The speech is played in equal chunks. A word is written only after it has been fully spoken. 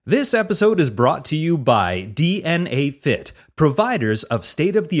This episode is brought to you by DNA Fit, providers of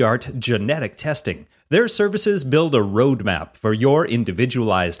state-of-the-art genetic testing. Their services build a roadmap for your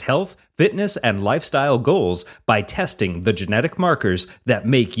individualized health, fitness, and lifestyle goals by testing the genetic markers that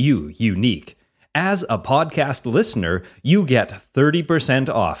make you unique. As a podcast listener, you get 30%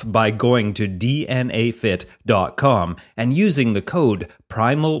 off by going to dnafit.com and using the code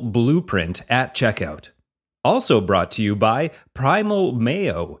PRIMALBlueprint at checkout. Also brought to you by Primal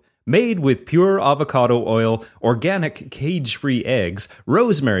Mayo. Made with pure avocado oil, organic cage-free eggs,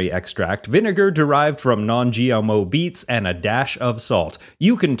 rosemary extract, vinegar derived from non-GMO beets, and a dash of salt,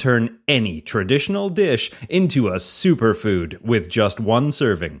 you can turn any traditional dish into a superfood with just one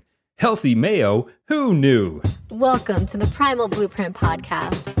serving. Healthy mayo, who knew? Welcome to the Primal Blueprint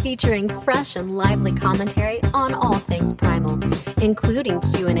podcast, featuring fresh and lively commentary on all things primal, including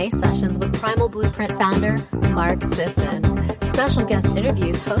Q&A sessions with Primal Blueprint founder Mark Sisson, special guest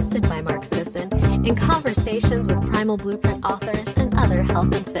interviews hosted by Mark Sisson, and conversations with Primal Blueprint authors and other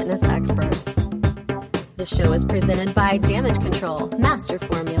health and fitness experts. The show is presented by Damage Control Master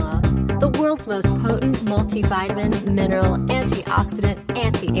Formula, the world's most potent multivitamin, mineral, antioxidant,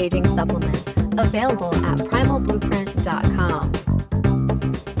 anti-aging supplement, available at primalblueprint.com.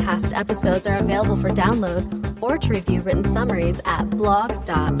 Past episodes are available for download or to review written summaries at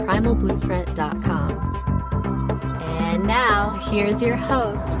blog.primalblueprint.com. And now, here's your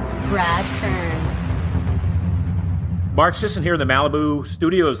host, Brad Kearns. Mark Sisson here in the Malibu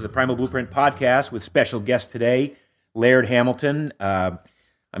studios of the Primal Blueprint podcast with special guest today, Laird Hamilton.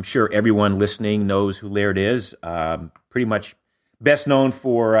 I'm sure everyone listening knows who Laird is. Pretty much best known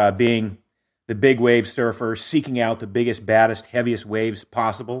for being the big wave surfer, seeking out the biggest, baddest, heaviest waves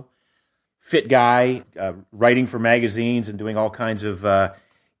possible. Fit guy, writing for magazines and doing all kinds of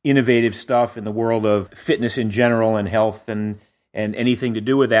innovative stuff in the world of fitness in general and health and anything to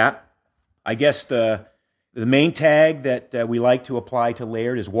do with that. I guess the main tag that we like to apply to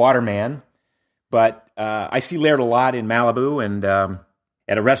Laird is Waterman, but I see Laird a lot in Malibu and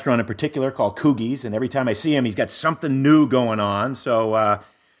at a restaurant in particular called Coogie's, and every time I see him, he's got something new going on, so I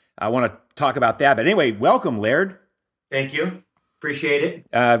want to talk about that. But anyway, welcome, Laird. Thank you. Appreciate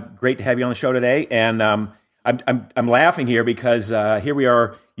it. Great to have you on the show today, and I'm laughing here because here we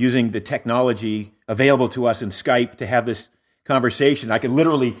are using the technology available to us in Skype to have this conversation. I can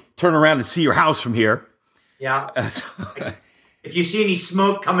literally turn around and see your house from here. Yeah. If you see any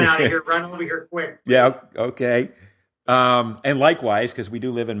smoke coming out of here, run over here quick. Please. Yeah, okay. And likewise, because we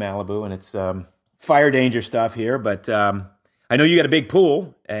do live in Malibu, and it's fire danger stuff here, but I know you got a big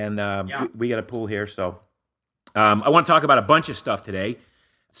pool, and we got a pool here, so I want to talk about a bunch of stuff today.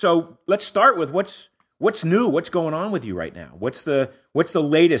 So let's start with what's new, what's going on with you right now? What's the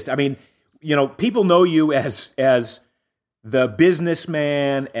latest? I mean, you know, people know you as the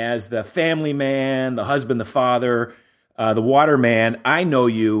businessman, as the family man, the husband, the father, the water man. I know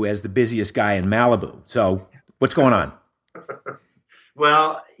you as the busiest guy in Malibu. So what's going on?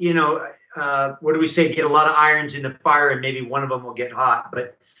 Well, you know, what do we say? Get a lot of irons in the fire, and maybe one of them will get hot.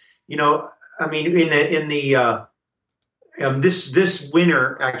 But you know, I mean, this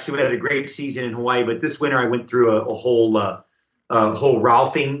winter, actually, we had a great season in Hawaii. But this winter, I went through a whole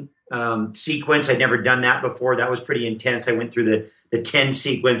ralphing sequence. I'd never done that before. That was pretty intense. I went through the 10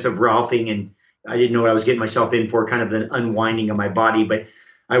 sequence of ralphing, and I didn't know what I was getting myself in for. Kind of an unwinding of my body, but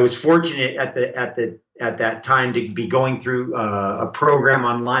I was fortunate at that time to be going through a program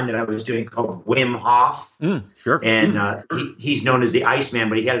online that I was doing called Wim Hof. Sure. And he's known as the Iceman,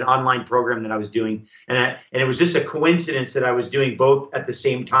 but he had an online program that I was doing. And it was just a coincidence that I was doing both at the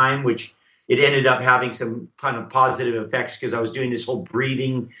same time, which it ended up having some kind of positive effects because I was doing this whole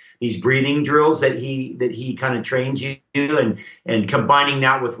these breathing drills that he kind of trains you to, and combining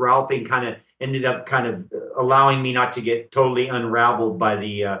that with ralphing kind of ended up kind of allowing me not to get totally unraveled by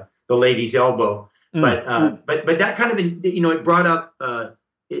the lady's elbow. But that kind of, you know, it brought up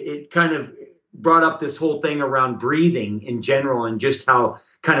it kind of brought up this whole thing around breathing in general, and just how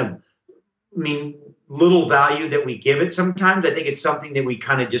kind of, I mean, little value that we give it sometimes. I think it's something that we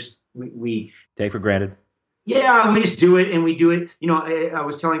kind of just we take for granted. Yeah, we just do it, and we do it. You know, I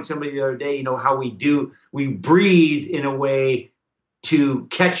was telling somebody the other day, you know, how we breathe in a way to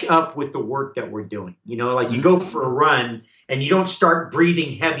catch up with the work that we're doing. You know, like you go for a run and you don't start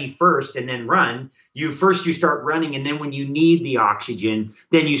breathing heavy first and then run. You start running, and then when you need the oxygen,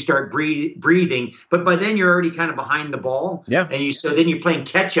 then you start breathing. But by then you're already kind of behind the ball. Yeah. And so then you're playing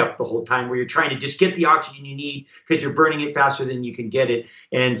catch up the whole time, where you're trying to just get the oxygen you need because you're burning it faster than you can get it.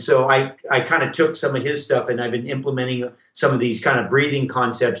 And so I kind of took some of his stuff, and I've been implementing some of these kind of breathing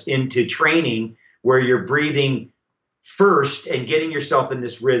concepts into training, where you're breathing first and getting yourself in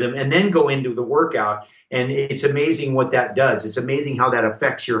this rhythm and then go into the workout. And it's amazing what that does. It's amazing how that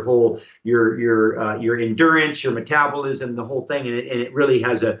affects your whole, your endurance, your metabolism, the whole thing. And it really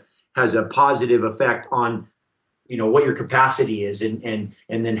has a positive effect on, what your capacity is and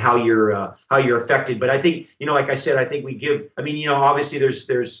then how you're affected. But I think, like I said, I think we give, obviously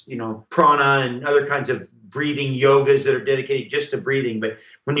there's prana and other kinds of breathing yogas that are dedicated just to breathing. But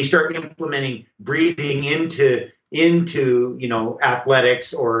when you start implementing breathing into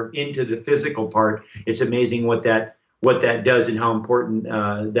athletics or into the physical part, it's amazing what that does and how important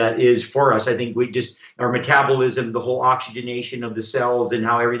that is for us. I think our metabolism, the whole oxygenation of the cells and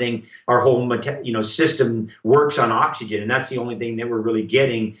how everything, our whole system works on oxygen. And that's the only thing that we're really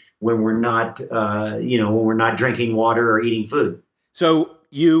getting when we're not, when we're not drinking water or eating food. So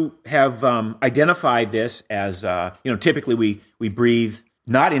you have identified this as, typically we breathe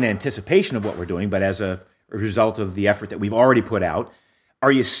not in anticipation of what we're doing, but as a result of the effort that we've already put out.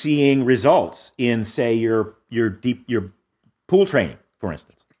 Are you seeing results in, say, your pool training, for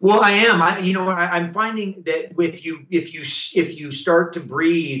instance? Well, I am. I'm finding that if you start to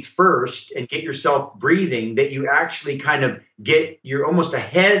breathe first and get yourself breathing, that you actually kind of you're almost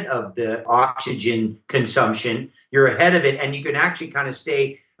ahead of the oxygen consumption. You're ahead of it, and you can actually kind of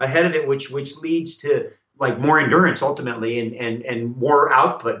stay ahead of it, which leads to like more endurance ultimately and more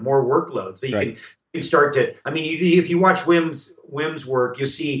output, more workload. So you can start to. If you watch Wim's work, you'll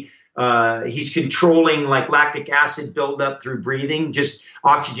see. He's controlling like lactic acid buildup through breathing, just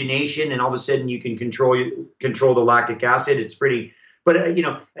oxygenation, and all of a sudden you can control the lactic acid. It's pretty, but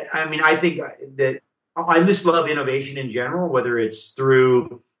I think that I just love innovation in general, whether it's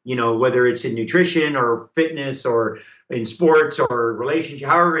through, whether it's in nutrition or fitness or in sports or relationship,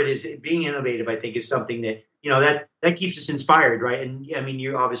 however it is, being innovative, I think is something that, that keeps us inspired, right? And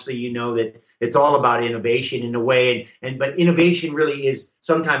you obviously, that it's all about innovation in a way, but innovation really is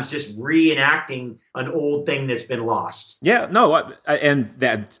sometimes just reenacting an old thing that's been lost. Yeah, no, and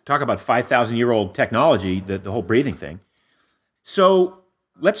that talk about 5,000-year-old technology, the whole breathing thing. So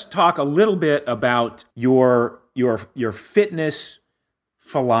let's talk a little bit about your fitness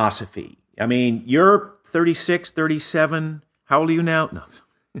philosophy. You're 36, 37. How old are you now? No.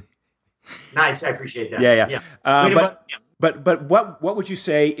 Nice, I appreciate that. Yeah. But what would you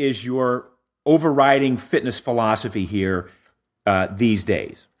say is your overriding fitness philosophy here these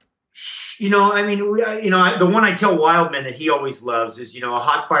days? The one I tell Wildman that he always loves is, a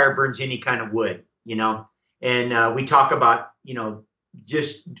hot fire burns any kind of wood, and we talk about,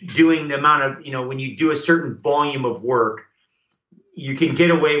 just doing the amount of, when you do a certain volume of work, you can get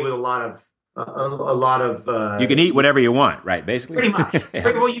away with a lot of you can eat whatever you want, right? Basically, pretty much.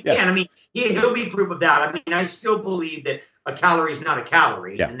 Well, you can. He'll be proof of that. I still believe that a calorie is not a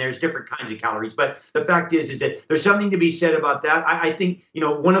calorie, and there's different kinds of calories. But the fact is that there's something to be said about that. I think,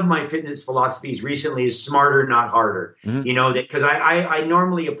 one of my fitness philosophies recently is smarter, not harder. Mm-hmm. Because I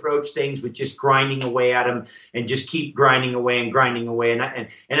normally approach things with just grinding away at them and just keep grinding away. And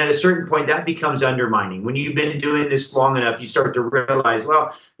at a certain point, that becomes undermining. When you've been doing this long enough, you start to realize,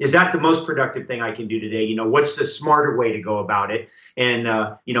 well, is that the most productive thing I can do today? What's the smarter way to go about it? And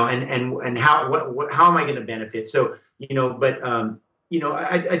and how am I going to benefit? So,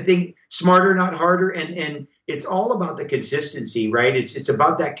 I think smarter, not harder. And it's all about the consistency, right? It's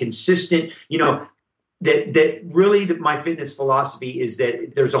about that consistent, that really my fitness philosophy is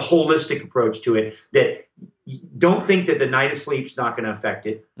that there's a holistic approach to it, that don't think that the night of sleep's not going to affect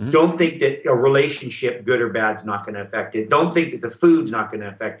it. Mm-hmm. Don't think that a relationship, good or bad, is not going to affect it. Don't think that the food's not going to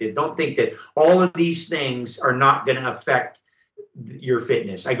affect it. Don't think that all of these things are not going to affect your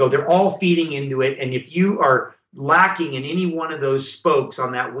fitness. They're all feeding into it. And if you are lacking in any one of those spokes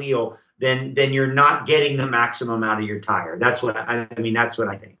on that wheel, then you're not getting the maximum out of your tire. That's what that's what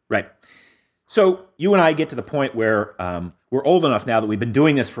I think. Right. So you and I get to the point where we're old enough now that we've been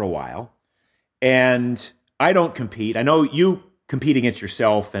doing this for a while, and I don't compete. I know you compete against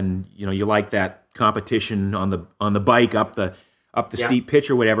yourself, and you like that competition on the bike up the steep pitch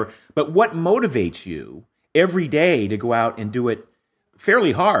or whatever. But what motivates you every day to go out and do it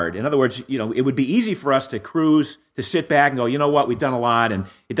fairly hard? In other words, it would be easy for us to cruise, to sit back and go, you know what, we've done a lot, and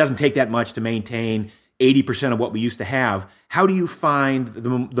it doesn't take that much to maintain 80% of what we used to have. How do you find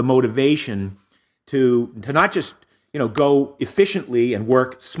the motivation to not just go efficiently and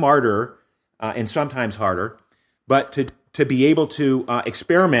work smarter and sometimes harder, but to be able to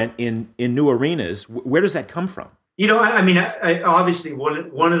experiment in new arenas? Where does that come from? I obviously one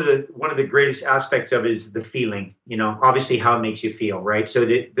of the greatest aspects of it is the feeling. Obviously how it makes you feel, right? So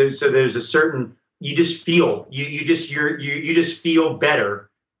there's a certain, you just feel you just feel better,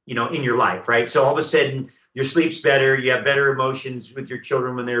 in your life, right? So all of a sudden, your sleep's better. You have better emotions with your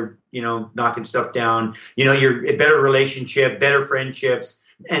children when they're, knocking stuff down. You're a better relationship, better friendships,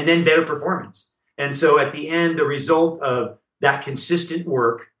 and then better performance. And so at the end, the result of that consistent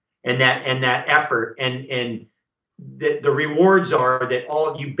work and that effort and the rewards are that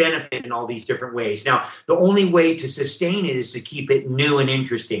all you benefit in all these different ways. Now, the only way to sustain it is to keep it new and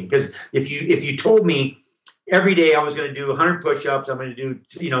interesting. Because if you told me every day I was going to do 100 push-ups, I'm going to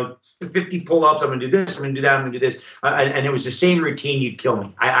do 50 pull-ups, I'm going to do this, I'm going to do that, I'm going to do this, and it was the same routine, you'd kill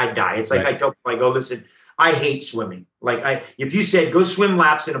me. I'd die. It's like I tell people, I go, listen, I hate swimming. If you said go swim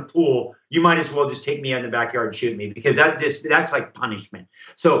laps in a pool, you might as well just take me out in the backyard and shoot me, because that's like punishment.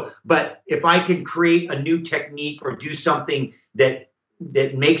 So, but if I can create a new technique or do something that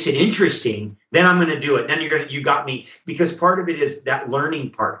makes it interesting, then I'm going to do it. Then you got me, because part of it is that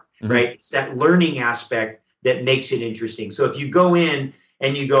learning part, mm-hmm. right? It's that learning aspect that makes it interesting. So if you go in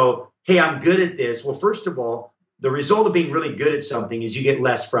and you go, hey, I'm good at this. Well, first of all, the result of being really good at something is you get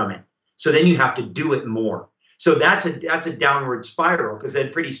less from it. So then you have to do it more. So that's a downward spiral, because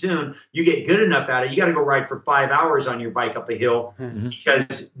then pretty soon you get good enough at it. You got to go ride for 5 hours on your bike up a hill, mm-hmm.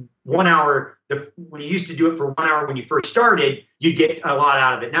 because 1 hour, when you used to do it for 1 hour when you first started, you get a lot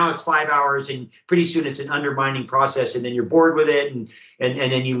out of it. Now it's 5 hours, and pretty soon it's an undermining process, and then you're bored with it, and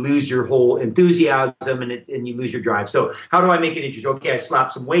then you lose your whole enthusiasm, and you lose your drive. So how do I make it interesting? Okay, I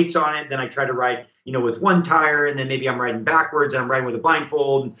slap some weights on it, then I try to ride with one tire, and then maybe I'm riding backwards and I'm riding with a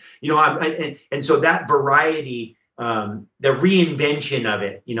blindfold, and so that variety, the reinvention of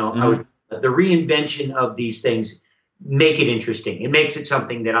it, mm-hmm. The reinvention of these things make it interesting. It makes it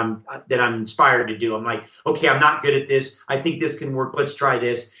something that I'm inspired to do. I'm like, okay, I'm not good at this. I think this can work. Let's try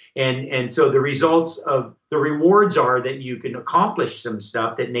this. And so the rewards are that you can accomplish some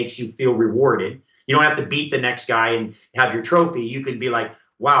stuff that makes you feel rewarded. You don't have to beat the next guy and have your trophy. You can be like,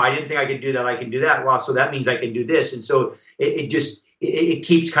 wow, I didn't think I could do that. I can do that. Wow, so that means I can do this. And so it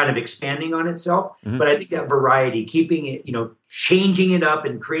keeps kind of expanding on itself. Mm-hmm. But I think that variety, keeping it, changing it up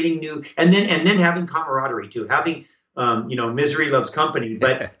and creating new, and then having camaraderie too, having, misery loves company,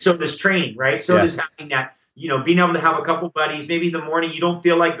 but so does training, right? So does having that, being able to have a couple buddies, maybe in the morning, you don't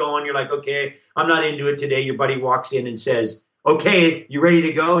feel like going. You're like, okay, I'm not into it today. Your buddy walks in and says, okay, you ready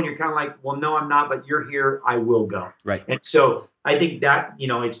to go? And you're kind of like, well, no, I'm not, but you're here. I will go. Right. And so I think that,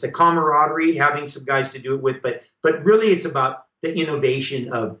 it's the camaraderie, having some guys to do it with, but really it's about the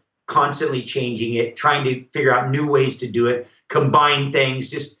innovation of constantly changing it, trying to figure out new ways to do it, combine things,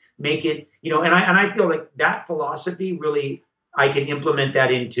 just make it, and I feel like that philosophy really, I can implement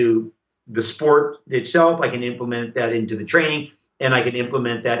that into the sport itself. I can implement that into the training. And I can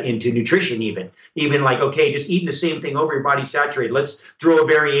implement that into nutrition even like, okay, just eating the same thing over, your body's saturated. Let's throw a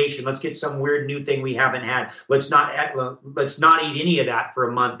variation. Let's get some weird new thing we haven't had. Let's not eat any of that for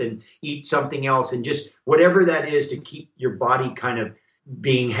a month and eat something else. And just whatever that is to keep your body kind of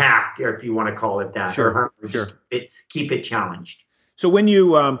being hacked, or if you want to call it that. Sure. Keep it challenged. So when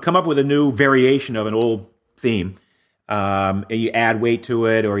you come up with a new variation of an old theme, and you add weight to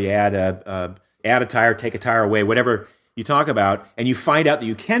it, or you add a tire, take a tire away, whatever you talk about, and you find out that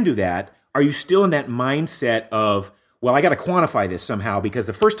you can do that, are you still in that mindset of, well, I got to quantify this somehow, because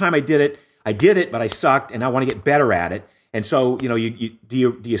the first time I did it, but I sucked, and I want to get better at it. And so, do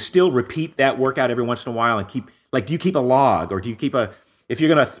you still repeat that workout every once in a while and do you keep a log, or do you keep if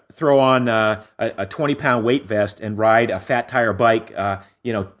you're going to throw on a 20-pound weight vest and ride a fat tire bike,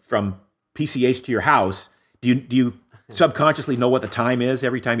 from PCH to your house, do you subconsciously know what the time is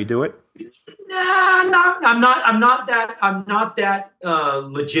every time you do it? I'm not that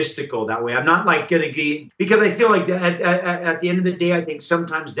logistical that way. I'm not like going to be, because I feel like that at the end of the day, I think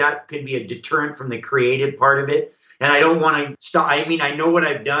sometimes that could be a deterrent from the creative part of it. And I don't want to stop. I mean, I know what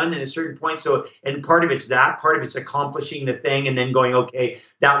I've done at a certain point. So, and part of it's accomplishing the thing and then going, okay,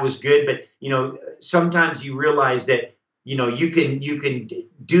 that was good. But, sometimes you realize that, you can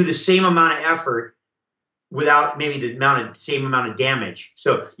do the same amount of effort without maybe the same amount of damage.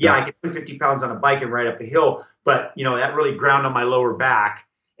 So I can put 50 pounds on a bike and ride up a hill, but that really ground on my lower back,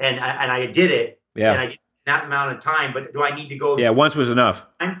 and I did it. Yeah. And I did that amount of time, but do I need to go? Yeah. Once was enough.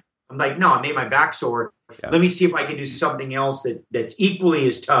 I'm like, no, I made my back sore. Yeah. Let me see if I can do something else that's equally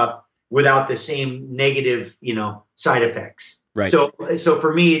as tough without the same negative, side effects. Right. So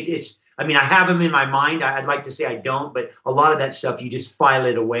for me, it's, I have them in my mind. I'd like to say I don't, but a lot of that stuff, you just file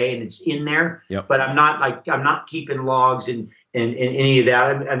it away and it's in there. Yep. But I'm not keeping logs and any of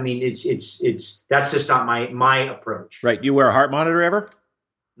that. It's that's just not my approach. Right. Do you wear a heart monitor ever?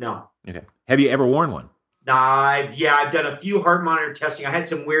 No. Okay. Have you ever worn one? I've done a few heart monitor testing. I had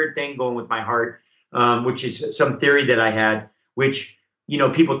some weird thing going with my heart, which is some theory that I had, which,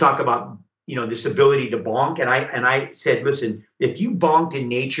 people talk about this ability to bonk. And I said, listen, if you bonked in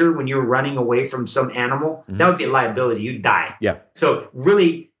nature when you're running away from some animal, that would be a liability. You'd die. Yeah. So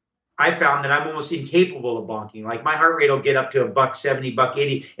really, I found that I'm almost incapable of bonking. Like my heart rate will get up to $170,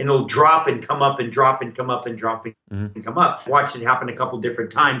 $180, and it'll drop and come up and drop and come up and drop and come up. I watched it happen a couple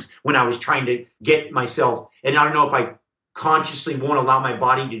different times when I was trying to get myself, and I don't know if I consciously won't allow my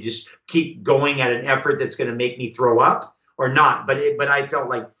body to just keep going at an effort that's going to make me throw up or not. But I felt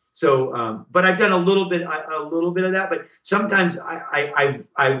like so. But I've done a little bit of that. But sometimes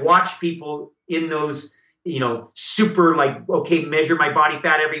I watch people in those, super like, okay, measure my body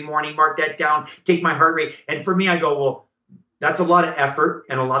fat every morning, mark that down, take my heart rate. And for me, I go, well, that's a lot of effort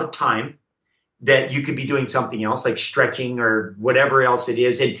and a lot of time that you could be doing something else like stretching or whatever else it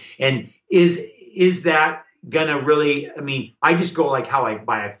is. And is that gonna really, I just go like how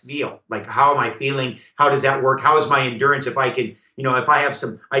I feel, like how am I feeling? How does that work? How is my endurance? If I can, if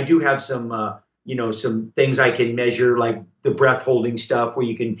I do have some, some things I can measure, like the breath holding stuff where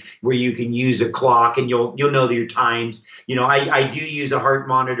you can use a clock and you'll know your times. I do use a heart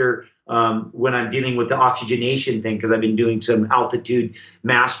monitor when I'm dealing with the oxygenation thing, because I've been doing some altitude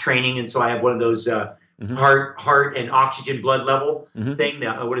mass training. And so I have one of those heart and oxygen blood level thing.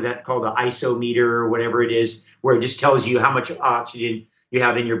 What is that called? The isometer or whatever it is, where it just tells you how much oxygen you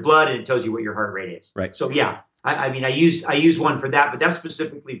have in your blood and it tells you what your heart rate is. Right. So yeah. I use one for that, but that's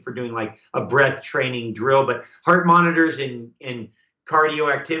specifically for doing like a breath training drill. But heart monitors and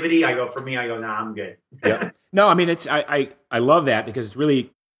cardio activity, I go, nah, I'm good. Yeah. No, I love that, because it's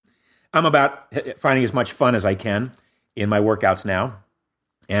really, I'm about finding as much fun as I can in my workouts now.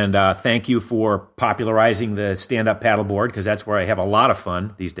 And thank you for popularizing the stand-up paddleboard, because that's where I have a lot of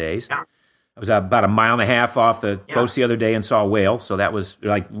fun these days. Yeah. I was about a mile and a half off the coast the other day and saw a whale. So that was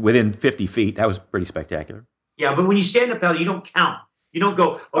like within 50 feet. That was pretty spectacular. Yeah, but when you stand up paddle, you don't count. You don't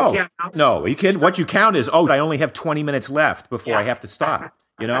go, okay. No, you kidding? What you count is, I only have 20 minutes left before I have to stop,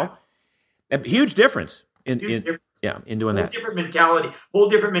 A huge difference in doing that. Whole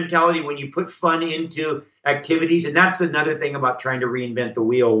different mentality when you put fun into activities. And that's another thing about trying to reinvent the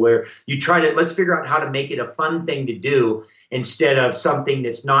wheel, where you let's figure out how to make it a fun thing to do instead of something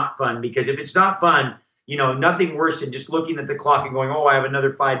that's not fun. Because if it's not fun, nothing worse than just looking at the clock and going, I have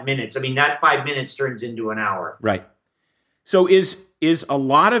another 5 minutes. That 5 minutes turns into an hour. Right. So is a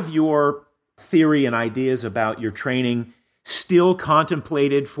lot of your theory and ideas about your training still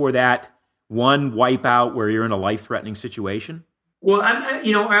contemplated for that one wipeout where you're in a life-threatening situation? Well,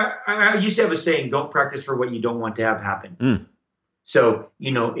 I used to have a saying, don't practice for what you don't want to have happen. So,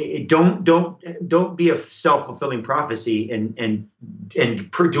 don't be a self-fulfilling prophecy and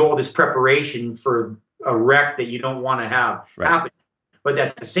do all this preparation for a wreck that you don't want to have happen. But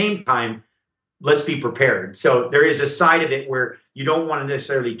at the same time, let's be prepared. So there is a side of it where you don't want to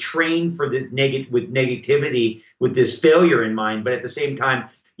necessarily train for this with negativity, with this failure in mind, but at the same time,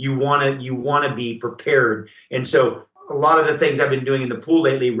 you want to be prepared. And so a lot of the things I've been doing in the pool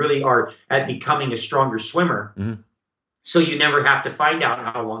lately really are at becoming a stronger swimmer. So you never have to find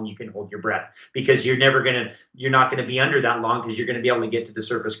out how long you can hold your breath, because you're not going to be under that long, because you're going to be able to get to the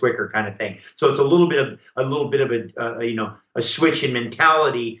surface quicker, kind of thing. So it's a little bit of a switch in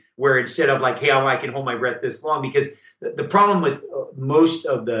mentality, where instead of like, hey, I can hold my breath this long, because the problem with most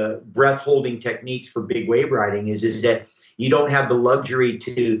of the breath holding techniques for big wave riding is that you don't have the luxury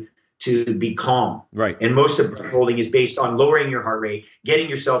to be calm. Right. And most of breath holding is based on lowering your heart rate, getting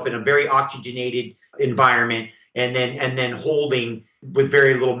yourself in a very oxygenated environment, and then holding with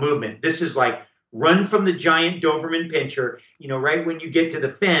very little movement. This is like run from the giant Doberman pinscher, right when you get to the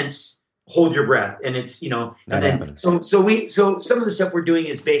fence, hold your breath. And it's, and then, so some of the stuff we're doing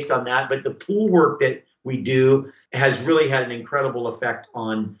is based on that, but the pool work that we do has really had an incredible effect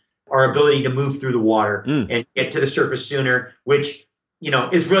on our ability to move through the water and get to the surface sooner, which,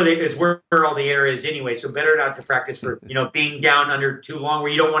 is where all the air is anyway. So better not to practice for, being down under too long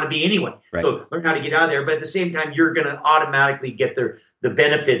where you don't want to be anyway. Right. So learn how to get out of there. But at the same time, you're going to automatically get the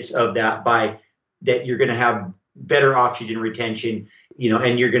benefits of that by that you're going to have better oxygen retention,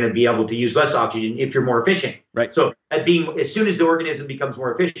 and you're going to be able to use less oxygen if you're more efficient. Right. So as soon as the organism becomes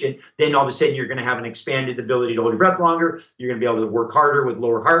more efficient, then all of a sudden you're going to have an expanded ability to hold your breath longer. You're going to be able to work harder with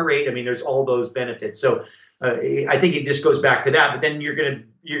lower heart rate. There's all those benefits. So I think it just goes back to that. But then you're going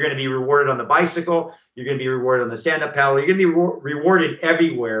to be rewarded on the bicycle. You're going to be rewarded on the stand-up paddle. You're going to be rewarded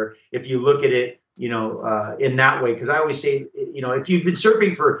everywhere if you look at it, in that way. Because I always say, if you've been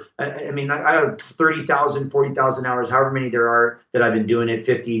surfing for, I have 30,000, 40,000 hours, however many there are that I've been doing it,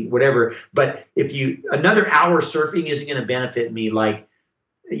 50, whatever. But another hour surfing isn't going to benefit me like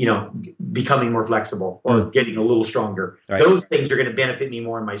becoming more flexible or getting a little stronger. Right. Those things are going to benefit me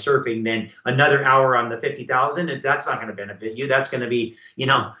more in my surfing than another hour on the 50,000. And that's not going to benefit you. That's going to be,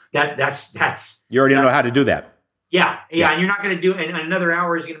 that's you already know how to do that. Yeah. And you're not going to do it. And another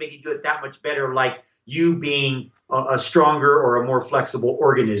hour is going to make you do it that much better. Like you being a stronger or a more flexible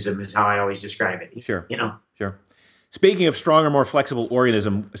organism is how I always describe it. Sure. Sure. Speaking of stronger, more flexible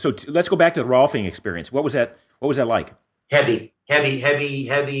organism. So let's go back to the Rolfing experience. What was that like? Heavy. A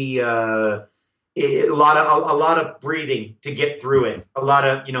lot of breathing to get through it. A lot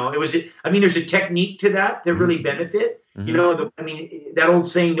of, there's a technique to that really benefit. Mm-hmm. That old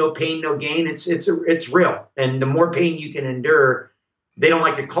saying, no pain, no gain. It's real. And the more pain you can endure, they don't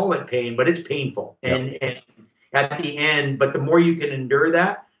like to call it pain, but it's painful. And at the end, but the more you can endure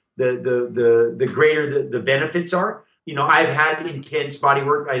that, the greater the benefits are. I've had intense body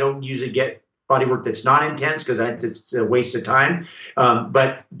work. I don't usually get body work that's not intense because it's a waste of time.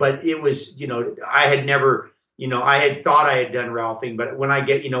 But it was, I had never, I had thought I had done Ralphing, but when I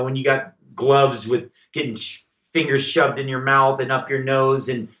get, when you got gloves with getting fingers shoved in your mouth and up your nose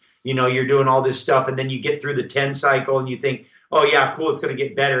and, you're doing all this stuff and then you get through the 10 cycle and you think, oh yeah, cool, it's going to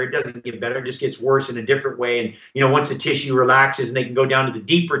get better. It doesn't get better. It just gets worse in a different way. And, once the tissue relaxes and they can go down to the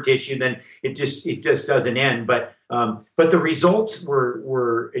deeper tissue, then it just doesn't end. But the results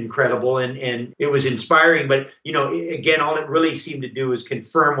were incredible and it was inspiring. But, again, all it really seemed to do is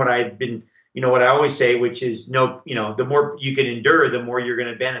confirm what I've been, what I always say, which is the more you can endure, the more you're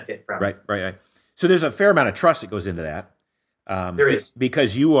going to benefit from it. Right. So there's a fair amount of trust that goes into that. There is.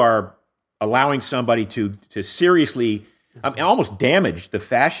 Because you are allowing somebody to seriously almost damage the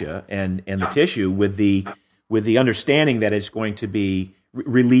fascia and the tissue with the understanding that it's going to be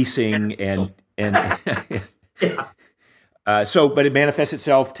releasing and but it manifests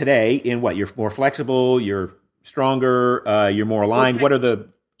itself today in what? You're more flexible, you're stronger, you're more aligned. What are the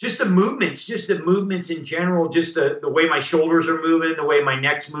movements in general, just the way my shoulders are moving, the way my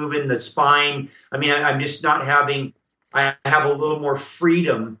neck's moving, the spine. I'm just not having. I have a little more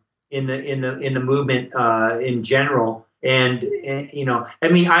freedom in the movement in general. And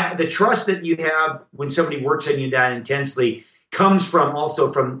the trust that you have when somebody works on you that intensely comes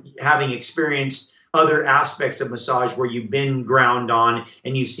from having experienced other aspects of massage where you've been ground on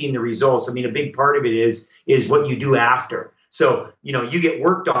and you've seen the results. A big part of it is what you do after. So, you get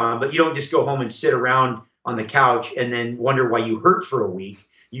worked on, but you don't just go home and sit around on the couch and then wonder why you hurt for a week.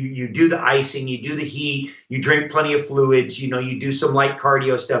 You do the icing, you do the heat, you drink plenty of fluids, you do some light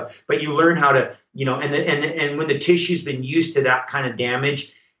cardio stuff, but you learn how to, and when the tissue's been used to that kind of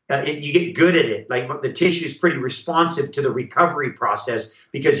damage, you get good at it. Like the tissue is pretty responsive to the recovery process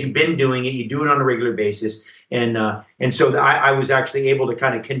because you've been doing it, you do it on a regular basis. And so I was actually able to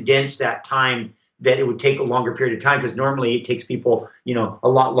kind of condense that time that it would take a longer period of time because normally it takes people, a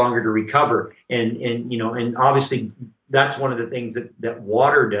lot longer to recover. And obviously that's one of the things that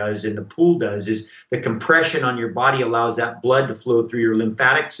water does and the pool does is the compression on your body allows that blood to flow through your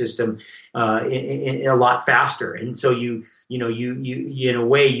lymphatic system in a lot faster. And so you in a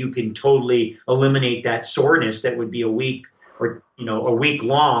way you can totally eliminate that soreness that would be a week or, a week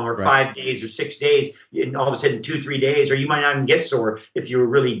long or 5 days or 6 days and all of a sudden 2-3 days, or you might not even get sore if you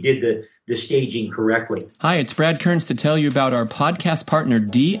really did the staging correctly. Hi, it's Brad Kearns to tell you about our podcast partner,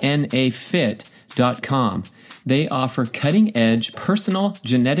 DNAfit.com. They offer cutting-edge personal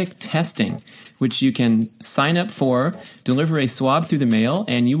genetic testing, which you can sign up for, deliver a swab through the mail,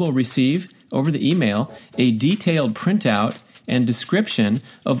 and you will receive, over the email, a detailed printout and description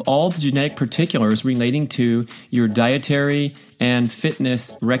of all the genetic particulars relating to your dietary and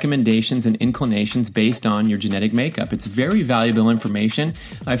fitness recommendations and inclinations based on your genetic makeup. It's very valuable information.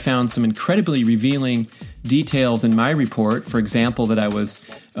 I found some incredibly revealing details in my report, for example, that I was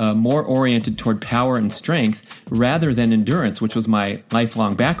more oriented toward power and strength rather than endurance, which was my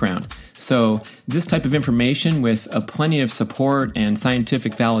lifelong background. So this type of information with plenty of support and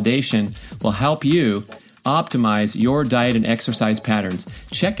scientific validation will help you optimize your diet and exercise patterns.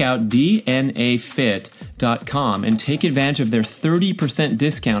 Check out DNAfit.com and take advantage of their 30%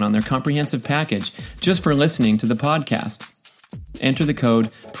 discount on their comprehensive package just for listening to the podcast. Enter the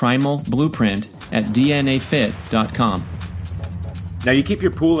code Primal Blueprint at DNAfit.com. Now, you keep your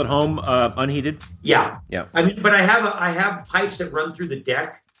pool at home unheated? Yeah. But I have pipes that run through the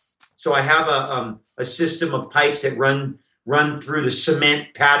deck. So I have a system of pipes that run through the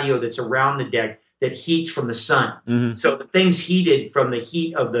cement patio that's around the deck that heats from the sun. Mm-hmm. So the thing's heated from the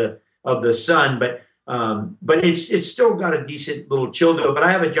heat of the sun, but it's still got a decent little chill to it. But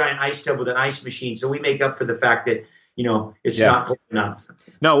I have a giant ice tub with an ice machine, so we make up for the fact that it's not cold enough.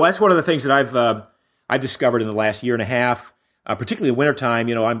 No, that's one of the things that I've discovered in the last year and a half. particularly in wintertime.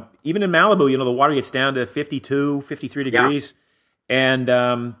 I'm even in Malibu, the water gets down to 52, 53 degrees. Yeah. And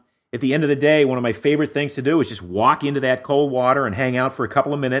at the end of the day, one of my favorite things to do is just walk into that cold water and hang out for a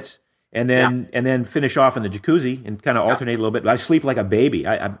couple of minutes and then finish off in the jacuzzi and kind of alternate a little bit. I sleep like a baby.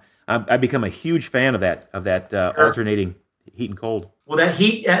 I become a huge fan of that alternating heat and cold. Well,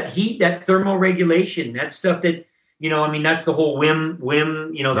 that thermal regulation, that stuff that, that's the whole Wim,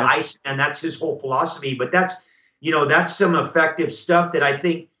 the ice, and that's his whole philosophy. But that's some effective stuff that I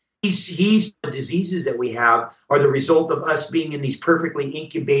think the diseases that we have are the result of us being in these perfectly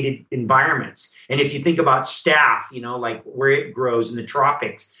incubated environments. And if you think about staph, like where it grows in the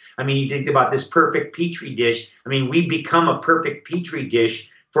tropics, you think about this perfect petri dish. We become a perfect petri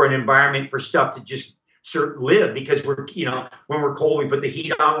dish for an environment for stuff to just live, because we're, when we're cold, we put the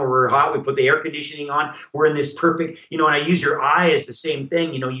heat on. When we're hot, we put the air conditioning on. We're in this perfect, and I use your eye as the same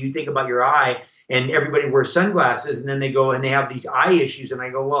thing. You think about your eye, and everybody wears sunglasses, and then they go and they have these eye issues. And I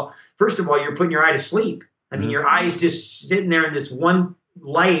go, well, first of all, you're putting your eye to sleep. Your eye is just sitting there in this one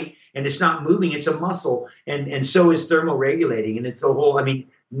light, and it's not moving. It's a muscle, and so is thermoregulating. And it's a whole.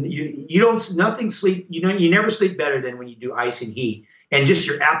 Nothing sleep. You never sleep better than when you do ice and heat, and just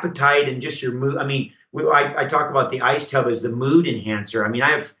your appetite and just your mood. I talk about the ice tub as the mood enhancer. I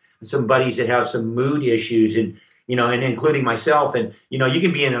have some buddies that have some mood issues, and including myself. And you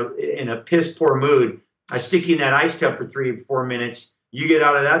can be in a piss poor mood. I stick you in that ice tub for 3 or 4 minutes. You get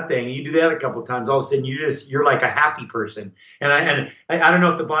out of that thing. You do that a couple of times. All of a sudden, you're like a happy person. And I don't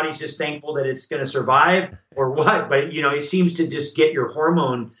know if the body's just thankful that it's going to survive or what. But it seems to just get your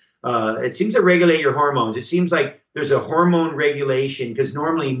hormone. It seems to regulate your hormones. It seems like there's a hormone regulation, because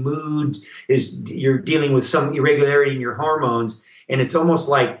normally mood is you're dealing with some irregularity in your hormones. And it's almost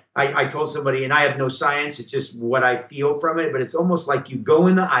like I told somebody, and I have no science, it's just what I feel from it, but it's almost like you go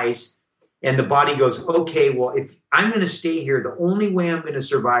in the ice and the body goes, okay, well, if I'm going to stay here, the only way I'm going to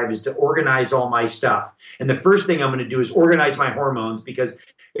survive is to organize all my stuff. And the first thing I'm going to do is organize my hormones, because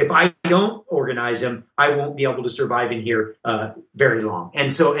if I don't organize them, I won't be able to survive in here very long.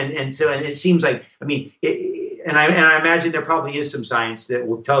 And it seems like, and I imagine there probably is some science that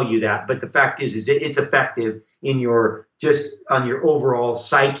will tell you that, but the fact is it's effective in just on your overall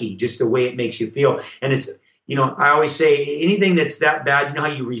psyche, just the way it makes you feel. And it's, I always say anything that's that bad, how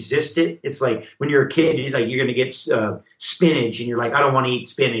you resist it. It's like when you're a kid, you're going to get spinach, and you're like, I don't want to eat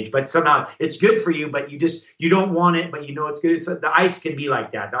spinach, but somehow it's good for you, but you don't want it, but it's good. The ice can be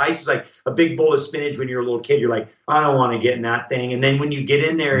like that. The ice is like a big bowl of spinach. When you're a little kid, you're like, I don't want to get in that thing. And then when you get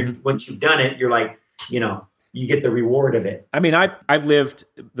in there, and once you've done it, you're like, you get the reward of it. I've lived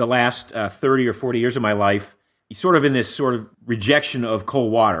the last 30 or 40 years of my life sort of in this sort of rejection of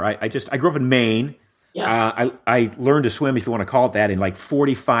cold water. I grew up in Maine. Yeah. I learned to swim, if you want to call it that, in like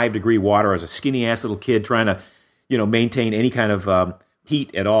 45-degree water as a skinny-ass little kid trying to, maintain any kind of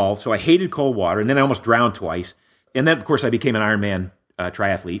heat at all. So I hated cold water, and then I almost drowned twice. And then, of course, I became an Ironman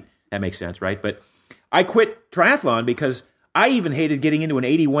triathlete. That makes sense, right? But I quit triathlon because I even hated getting into an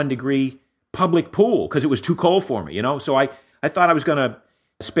 81-degree public pool because it was too cold for me, So I thought I was going to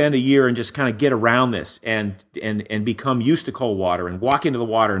spend a year and just kind of get around this and become used to cold water and walk into the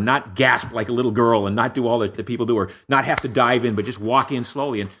water and not gasp like a little girl and not do all that the people do, or not have to dive in, but just walk in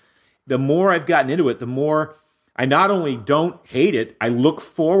slowly. And the more I've gotten into it, the more I not only don't hate it, I look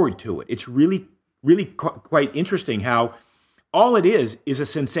forward to it. It's really, really quite interesting how all it is a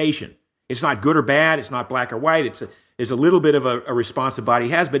sensation. It's not good or bad. It's not black or white. There's a little bit of a response the body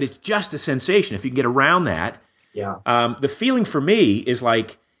has, but it's just a sensation. If you can get around that, the feeling for me is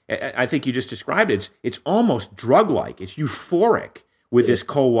like, I think you just described it, it's almost drug-like. It's euphoric with this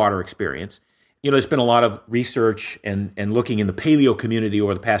cold water experience. There's been a lot of research and looking in the paleo community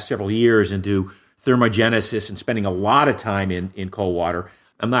over the past several years into thermogenesis and spending a lot of time in cold water.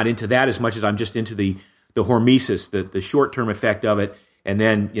 I'm not into that as much as I'm just into the hormesis, the short-term effect of it, and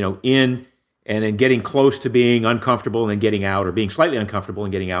then, in and then getting close to being uncomfortable and then getting out, or being slightly uncomfortable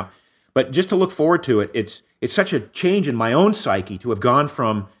and getting out. But just to look forward to it, it's such a change in my own psyche to have gone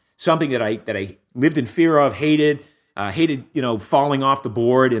from something that I lived in fear of, hated, falling off the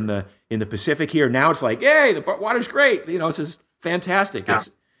board in the Pacific here. Now it's like, hey, the water's great. This is fantastic. Yeah.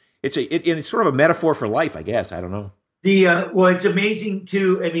 It's sort of a metaphor for life, I guess. I don't know. It's amazing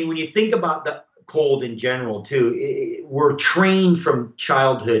too. When you think about the cold in general too, we're trained from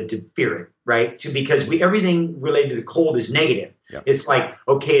childhood to fear it, right? Because everything related to the cold is negative. Yep. It's like,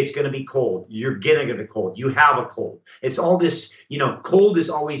 okay, it's going to be cold. You're getting a cold. You have a cold. It's all this, cold is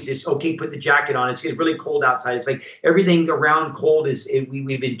always this, okay, put the jacket on. It's getting really cold outside. It's like everything around cold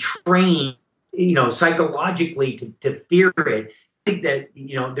we've been trained, psychologically to fear it. I think that,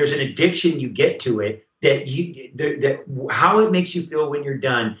 there's an addiction you get to it. that how it makes you feel when you're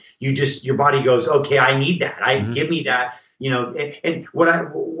done. Your body goes, okay, I need that. Give me that. And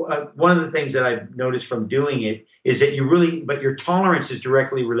one of the things that I've noticed from doing it is that but your tolerance is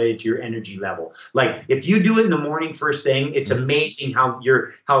directly related to your energy level. Like if you do it in the morning first thing, it's amazing how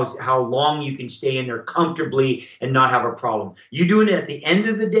long you can stay in there comfortably and not have a problem. You doing it at the end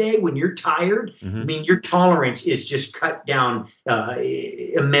of the day when you're tired, I mean, your tolerance is just cut down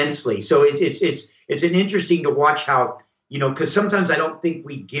immensely. So it's an interesting to watch how, because sometimes I don't think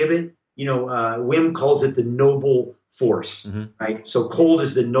we give it, Wim calls it the noble force, right? So cold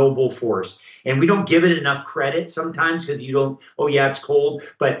is the noble force. And we don't give it enough credit sometimes because you don't, oh yeah, it's cold.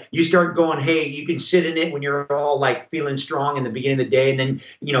 But you start going, hey, you can sit in it when you're all like feeling strong in the beginning of the day. And then,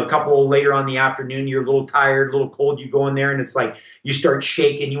 a couple later on in the afternoon, you're a little tired, a little cold. You go in there and it's like you start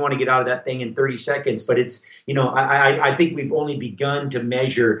shaking. You want to get out of that thing in 30 seconds. But it's, I think we've only begun to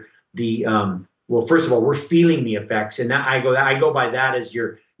measure the, well, first of all, we're feeling the effects. And that I go by that as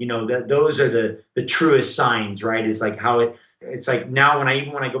your, those are the truest signs, right? It's like how it's like now when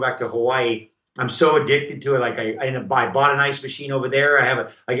I go back to Hawaii, I'm so addicted to it. Like I bought an ice machine over there.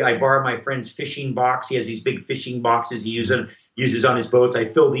 I borrowed my friend's fishing box. He has these big fishing boxes he uses on his boats. I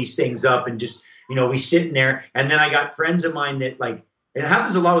fill these things up and just, we sit in there. And then I got friends of mine that like, it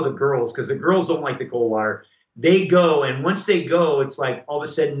happens a lot with the girls because the girls don't like the cold water. They go, and once they go, it's like all of a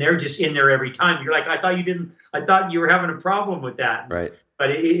sudden they're just in there every time. You're like, I thought you were having a problem with that. Right. But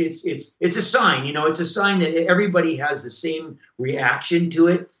it's a sign, it's a sign that everybody has the same reaction to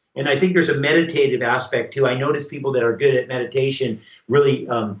it. And I think there's a meditative aspect too. I notice people that are good at meditation really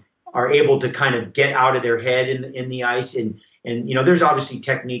are able to kind of get out of their head in the ice. And there's obviously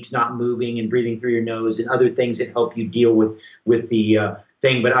techniques, not moving and breathing through your nose and other things that help you deal with the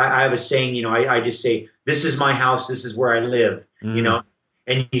thing. But I have a saying, I just say, this is my house. This is where I live,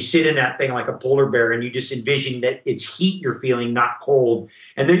 And you sit in that thing like a polar bear and you just envision that it's heat you're feeling, not cold.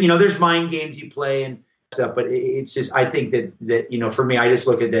 And there, there's mind games you play and stuff, but it's just, I think that, for me, I just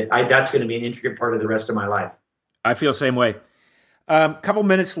look at that. That's going to be an intricate part of the rest of my life. I feel the same way. Couple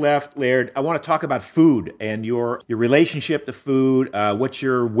minutes left, Laird. I want to talk about food and your relationship to food. What's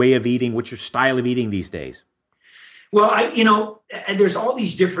your way of eating? What's your style of eating these days? Well, and there's all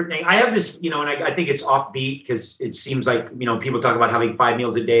these different things. I have this, and I think it's offbeat because it seems like, people talk about having 5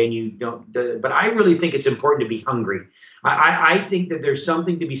 meals a day and you don't, but I really think it's important to be hungry. I think that there's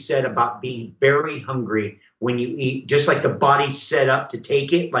something to be said about being very hungry when you eat, just like the body's set up to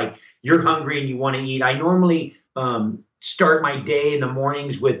take it, like you're hungry and you want to eat. I normally start my day in the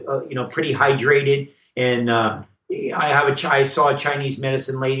mornings with, pretty hydrated. And I saw a Chinese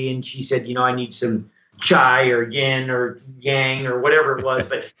medicine lady and she said, I need some chai or yin or yang or whatever it was,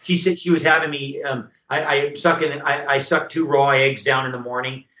 but she said she was having me. I suck 2 raw eggs down in the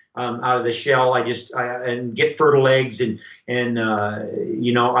morning out of the shell. And get fertile eggs and I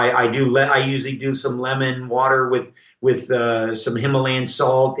usually do some lemon water with some Himalayan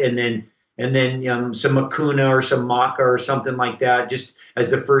salt and then some Makuna or some maca or something like that, just as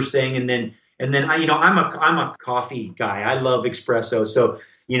the first thing. And then I'm a coffee guy. I love espresso, so.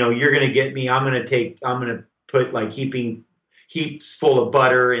 You're going to get me. I'm going to put like heaps full of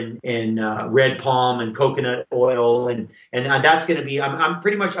butter and red palm and coconut oil. And that's going to be, I'm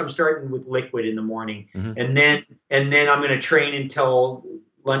starting with liquid in the morning. And then I'm going to train until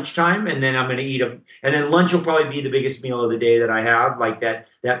lunchtime. And then I'm going to eat and then lunch will probably be the biggest meal of the day that I have, like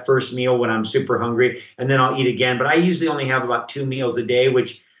that first meal when I'm super hungry, and then I'll eat again. But I usually only have about 2 meals a day,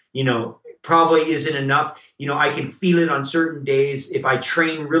 which, probably isn't enough. I can feel it on certain days. If I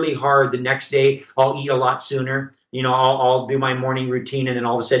train really hard the next day, I'll eat a lot sooner. I'll do my morning routine and then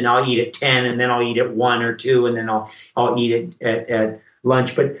all of a sudden I'll eat at 10 and then I'll eat at 1 or 2 and then I'll eat it at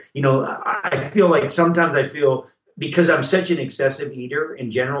lunch. But, I feel like sometimes because I'm such an excessive eater in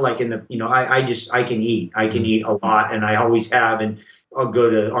general, like I can eat a lot and I always have. And I'll go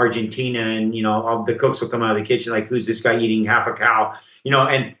to Argentina and, the cooks will come out of the kitchen like, who's this guy eating half a cow,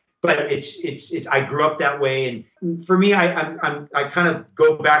 But it's. I grew up that way, and for me, I kind of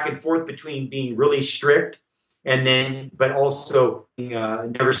go back and forth between being really strict, but also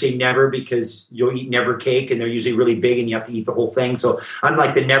never say never, because you'll eat never cake, and they're usually really big, and you have to eat the whole thing. So I'm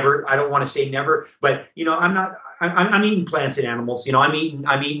like the never. I don't want to say never, but I'm not. I'm eating plants and animals. I'm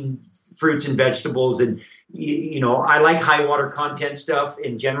eating fruits and vegetables, and I like high water content stuff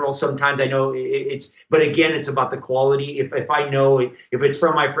in general. Sometimes I know but again, it's about the quality. If I know if it's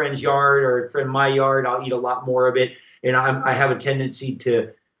from my friend's yard or from my yard, I'll eat a lot more of it. And I have a tendency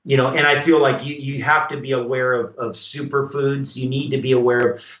to and I feel like you have to be aware of superfoods. You need to be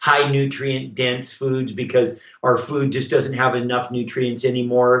aware of high nutrient dense foods because our food just doesn't have enough nutrients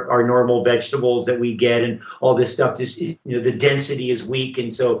anymore. Our normal vegetables that we get and all this stuff, just the density is weak,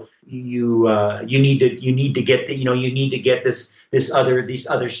 and so you need to get these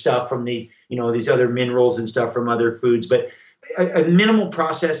other stuff from these other minerals and stuff from other foods, but a minimal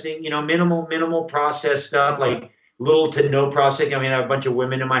processing, minimal processed stuff like little to no processing. I mean, I have a bunch of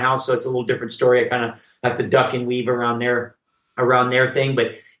women in my house, so it's a little different story. I kind of have to duck and weave around their thing,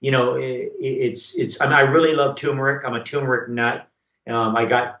 but it's. I mean, I really love turmeric. I'm a turmeric nut. I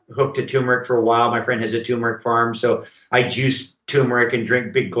got hooked to turmeric for a while. My friend has a turmeric farm, so I juice turmeric and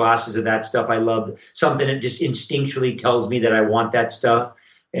drink big glasses of that stuff. I love something that just instinctually tells me that I want that stuff,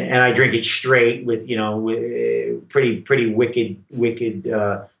 and I drink it straight with pretty wicked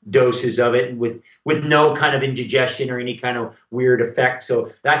doses of it with no kind of indigestion or any kind of weird effect. So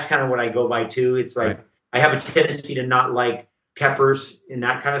that's kind of what I go by too. It's like I have a tendency to not like peppers and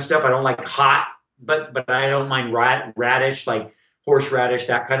that kind of stuff. I don't like hot, but I don't mind radish, like horseradish,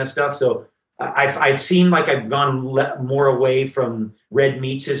 that kind of stuff. So I've seen like I've gone more away from red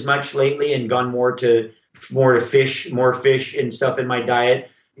meats as much lately and gone more to fish and stuff in my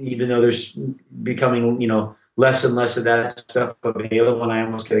diet, even though there's becoming, less and less of that stuff available. And I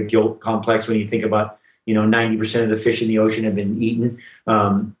almost get a guilt complex when you think about, 90% of the fish in the ocean have been eaten.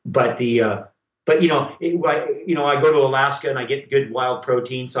 But I go to Alaska and I get good wild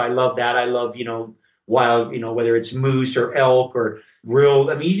protein. So I love that. I love, wild, whether it's moose or elk or real.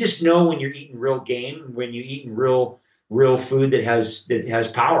 I mean, you just know when you're eating real game, when you're eating real food that has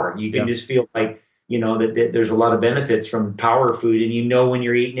power. You can just feel like, that there's a lot of benefits from power food, and when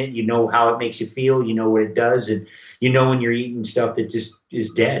you're eating it, you know how it makes you feel, you know what it does, and when you're eating stuff that just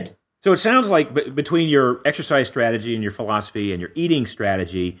is dead. So it sounds like between your exercise strategy and your philosophy and your eating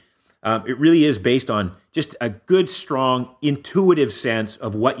strategy, it really is based on just a good, strong, intuitive sense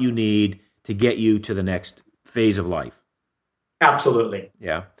of what you need to get you to the next phase of life. Absolutely.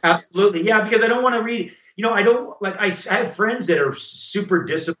 Yeah. Absolutely. Yeah, because I don't want to read. I don't like. I have friends that are super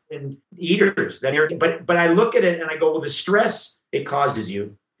disciplined eaters. But I look at it and I go, well, the stress it causes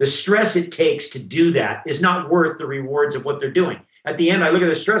you, the stress it takes to do that is not worth the rewards of what they're doing. At the end, I look at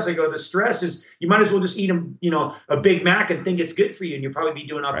the stress. I go, the stress is you might as well just eat a Big Mac and think it's good for you, and you'll probably be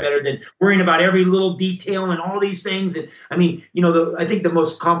doing a lot better than worrying about every little detail and all these things. And I mean, I think the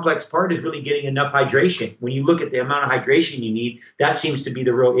most complex part is really getting enough hydration. When you look at the amount of hydration you need, that seems to be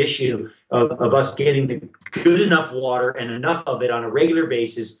the real issue of us getting the good enough water and enough of it on a regular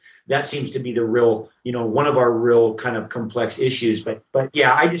basis. That seems to be the real, one of our real kind of complex issues. But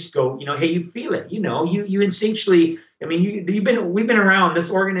yeah, I just go, hey, you feel it, you instinctually. I mean, we've been around. This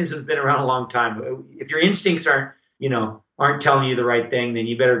organism's been around a long time. If your instincts aren't telling you the right thing, then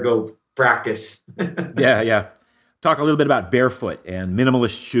you better go practice. Yeah. Talk a little bit about barefoot and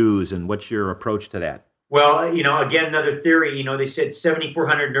minimalist shoes, and what's your approach to that? Well, again, another theory. They said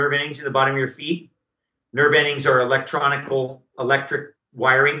 7,400 nerve endings in the bottom of your feet. Nerve endings are electric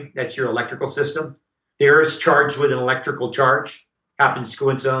wiring. That's your electrical system. The earth's charged with an electrical charge. Happens to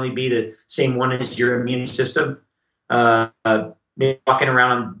coincidentally be the same one as your immune system. Maybe walking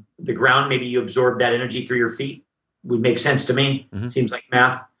around on the ground, maybe you absorb that energy through your feet. Would make sense to me. Mm-hmm. Seems like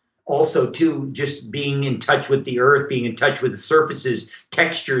math. Also, too, just being in touch with the earth, being in touch with the surfaces,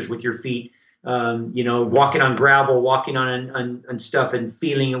 textures with your feet. Walking on gravel, walking on stuff, and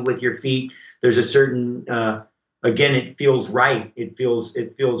feeling it with your feet. There's a certain again, it feels right. It feels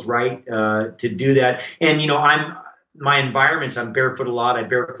right to do that. And my environments, I'm barefoot a lot. I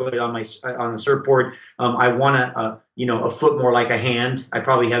barefoot on the surfboard. I want a foot more like a hand. I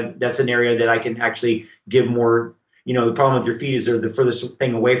probably have. That's an area that I can actually give more. The problem with your feet is they're the furthest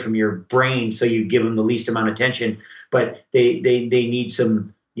thing away from your brain, so you give them the least amount of attention. But they need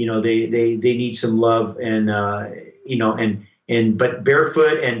some. They need some love, and but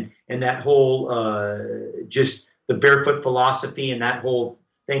barefoot and that whole just the barefoot philosophy and that whole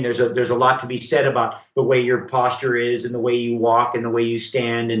thing. There's a lot to be said about the way your posture is and the way you walk and the way you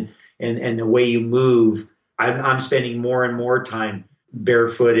stand and the way you move. I'm spending more and more time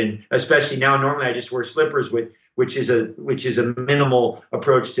barefoot, and especially now. Normally, I just wear slippers, which is a minimal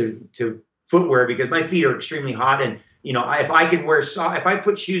approach to footwear because my feet are extremely hot. And if I can if I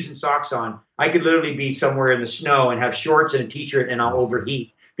put shoes and socks on, I could literally be somewhere in the snow and have shorts and a t-shirt, and I'll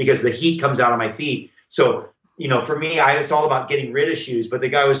overheat because the heat comes out of my feet. So. For me, it's all about getting rid of shoes. But the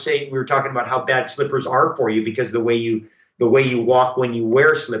guy was saying, we were talking about how bad slippers are for you because the way you walk when you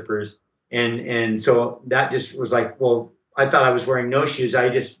wear slippers, and so that just was like, well, I thought I was wearing no shoes. I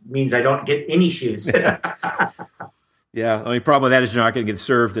just means I don't get any shoes. Yeah, the only problem with that is you're not going to get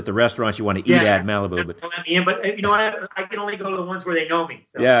served at the restaurants you want to eat at in Malibu. But let me in, but you know what? I can only go to the ones where they know me.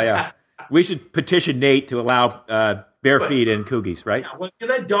 So. Yeah. We should petition Nate to allow bare feet and coogies, right? Yeah, well, if you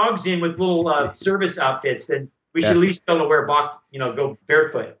let dogs in with little service outfits, then we should at least be able to wear go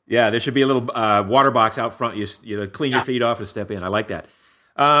barefoot. Yeah, there should be a little water box out front. You clean your feet off and step in. I like that.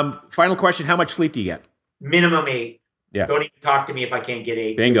 Final question: how much sleep do you get? Minimum 8. Yeah. Don't even talk to me if I can't get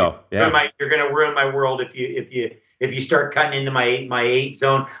 8. Bingo. Yeah. You're going to ruin my world if you start cutting into my 8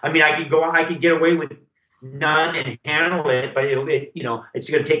 zone. I mean, I could get away with none and handle it, but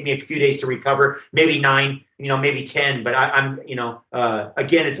it's going to take me a few days to recover. Maybe 9, maybe 10. But I'm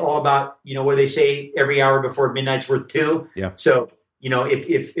again, it's all about what do they say? Every hour before midnight's worth 2. Yeah. So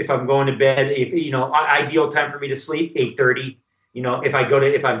if I'm going to bed, ideal time for me to sleep 8:30.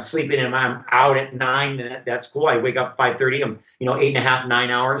 If I'm sleeping and I'm out at 9, then that's cool. I wake up 5:30. I'm 8.5,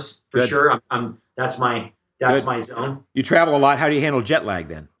 9 hours for sure. That's my zone. You travel a lot. How do you handle jet lag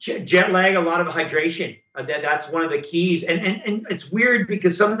then? Jet lag, a lot of hydration. That's one of the keys. And it's weird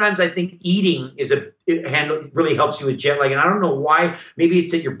because sometimes I think eating really helps you with jet lag. And I don't know why. Maybe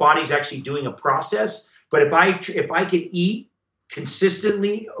it's that your body's actually doing a process. But if I can eat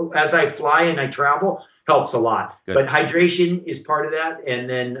consistently as I fly and I travel, helps a lot. Good. But hydration is part of that. And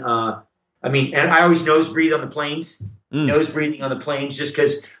then, and I always nose breathe on the planes. Nose breathing on the planes, just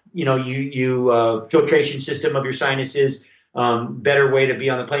because filtration system of your sinuses, better way to be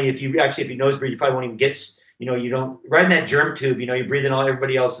on the plane. If you nose breathe, you probably won't even get, you don't right in that germ tube, you're breathing all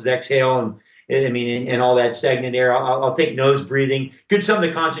everybody else's exhale and all that stagnant air. I'll take nose breathing. Good something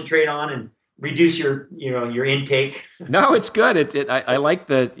to concentrate on and reduce your intake. No, it's good. I like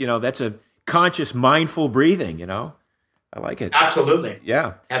that's a conscious, mindful breathing, I like it. Absolutely.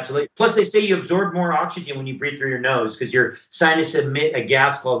 Yeah. Absolutely. Plus, they say you absorb more oxygen when you breathe through your nose because your sinuses emit a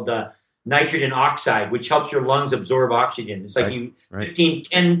gas called nitrogen oxide, which helps your lungs absorb oxygen. It's like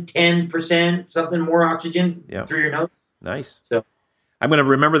 10%, something more oxygen through your nose. Nice. So I'm going to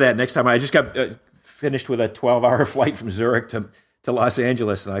remember that next time. I just got finished with a 12-hour flight from Zurich to Los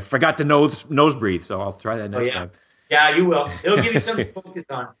Angeles, and I forgot to nose breathe, so I'll try that next time. Yeah, you will. It'll give you something to focus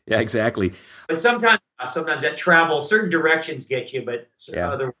on. Yeah, exactly. But sometimes that travel, certain directions get you, but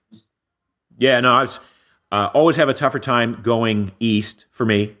other ones. Yeah, no, I always have a tougher time going east for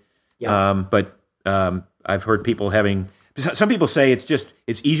me. Yeah. But I've heard some people say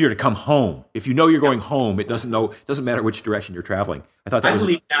it's easier to come home. If you're going home, it doesn't matter which direction you're traveling. I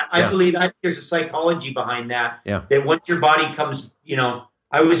believe that. I think there's a psychology behind that. Yeah. That once your body comes,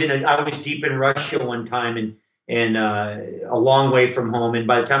 I was deep in Russia one time and a long way from home. And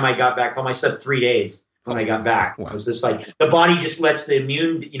by the time I got back home, I slept 3 days when I got back. Wow. It was just like the body just lets the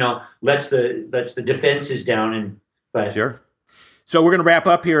lets the defenses down. Sure. So we're going to wrap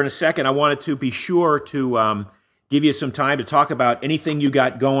up here in a second. I wanted to be sure to give you some time to talk about anything you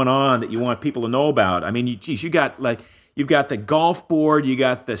got going on that you want people to know about. I mean, you've got the golf board, you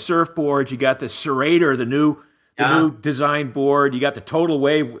got the surfboard, you got the Serrator, the new design board, you got the Total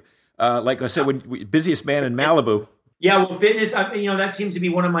Wave. Like I said, busiest man in Malibu. Yeah, well, fitness, that seems to be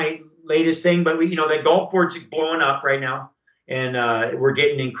one of my latest thing. But the golf board's blowing up right now, and we're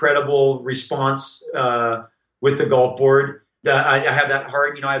getting incredible response with the golf board. I have that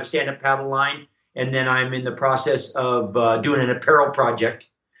heart. I have a stand-up paddle line, and then I'm in the process of doing an apparel project.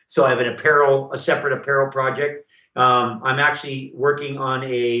 So I have a separate apparel project. I'm actually working on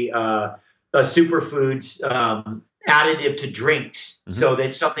a superfoods additive to drinks. Mm-hmm. So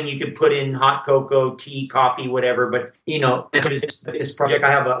that's something you can put in hot cocoa, tea, coffee, whatever. But, this project, I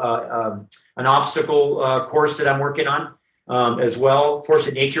have an obstacle course that I'm working on as well. Force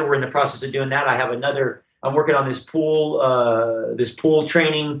of Nature, we're in the process of doing that. I'm working on this pool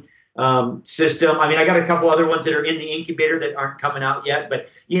training system. I mean, I got a couple other ones that are in the incubator that aren't coming out yet. But,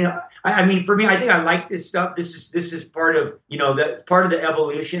 for me, I think I like this stuff. This is part of, that's part of the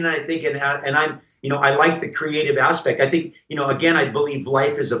evolution, I think. And I'm, I like the creative aspect. I think, again, I believe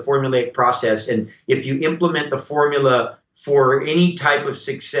life is a formulaic process. And if you implement the formula for any type of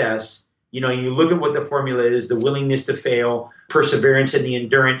success, you look at what the formula is, the willingness to fail, perseverance, and the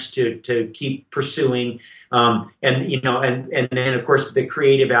endurance to keep pursuing. And then, of course, the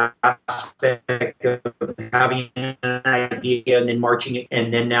creative aspect of having an idea and then marching it.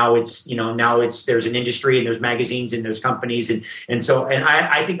 And then now it's there's an industry and there's magazines and there's companies. And so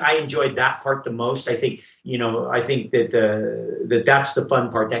I think I enjoyed that part the most. I think that that's the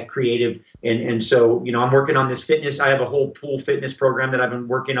fun part, that creative. And so, I'm working on this fitness. I have a whole pool fitness program that I've been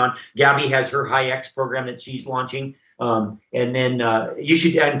working on. Gabby has her High X program that she's launching. And then you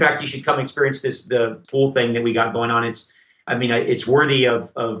should come experience the pool thing that we got going on. It's worthy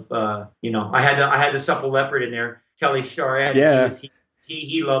of I had the supple leopard in there. Kelly Starrett. Yeah.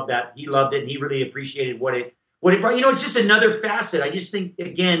 He loved that. He loved it, and he really appreciated what it brought. It's just another facet. I just think,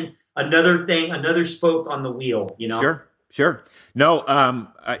 again, another thing, another spoke on the wheel. Sure. No,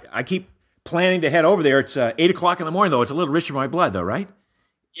 I keep planning to head over there. It's 8:00 in the morning, though. It's a little rich for my blood, though, right?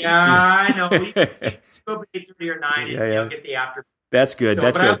 Yeah, I know. We spoke at 8:30 or 9, and get the after. That's good. So,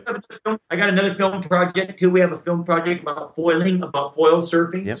 That's good. I got another film project too. We have a film project about foil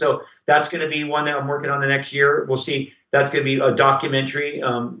surfing. Yep. So that's going to be one that I'm working on the next year. We'll see. That's going to be a documentary,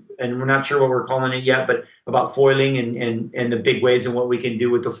 and we're not sure what we're calling it yet, but about foiling and the big waves and what we can do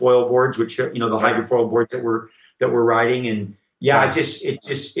with the foil boards, which the hydrofoil boards that we're riding. And I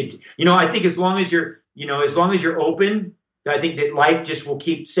think as long as you're open, I think that life just will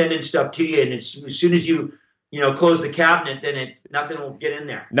keep sending stuff to you, and as soon as you close the cabinet, then nothing will get in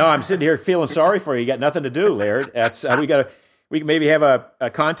there. No, I'm sitting here feeling sorry for you. You got nothing to do, Laird. That's we can maybe have a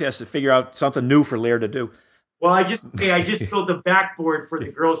contest to figure out something new for Laird to do. Well, I just built a backboard for the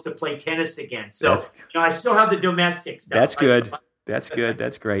girls to play tennis again. So I still have the domestic stuff. That's good. That's good.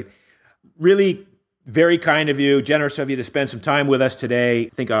 That's great. Really very kind of you, generous of you to spend some time with us today. I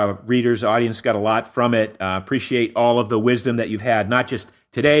think our readers, audience got a lot from it. Appreciate all of the wisdom that you've had, not just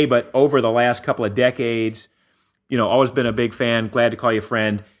today, but over the last couple of decades. Always been a big fan. Glad to call you a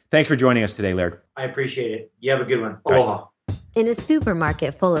friend. Thanks for joining us today, Laird. I appreciate it. You have a good one. Aloha. Right. In a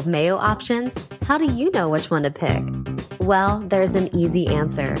supermarket full of mayo options, how do you know which one to pick? Well, there's an easy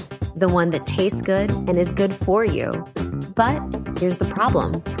answer. The one that tastes good and is good for you. But here's the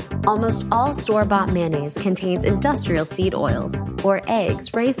problem. Almost all store-bought mayonnaise contains industrial seed oils or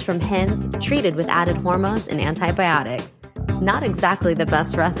eggs raised from hens treated with added hormones and antibiotics. Not exactly the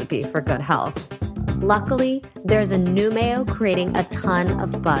best recipe for good health. Luckily, there's a new mayo creating a ton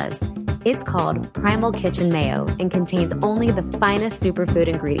of buzz. It's called Primal Kitchen Mayo and contains only the finest superfood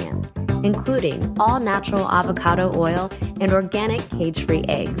ingredients, including all-natural avocado oil and organic cage-free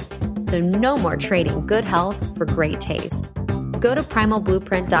eggs. So no more trading good health for great taste. Go to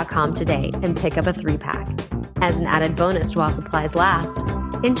primalblueprint.com today and pick up a 3-pack. As an added bonus while supplies last,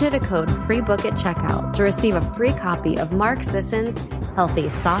 enter the code FREEBOOK at checkout to receive a free copy of Mark Sisson's Healthy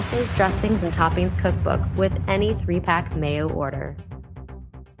Sauces, Dressings, and Toppings Cookbook with any 3-pack mayo order.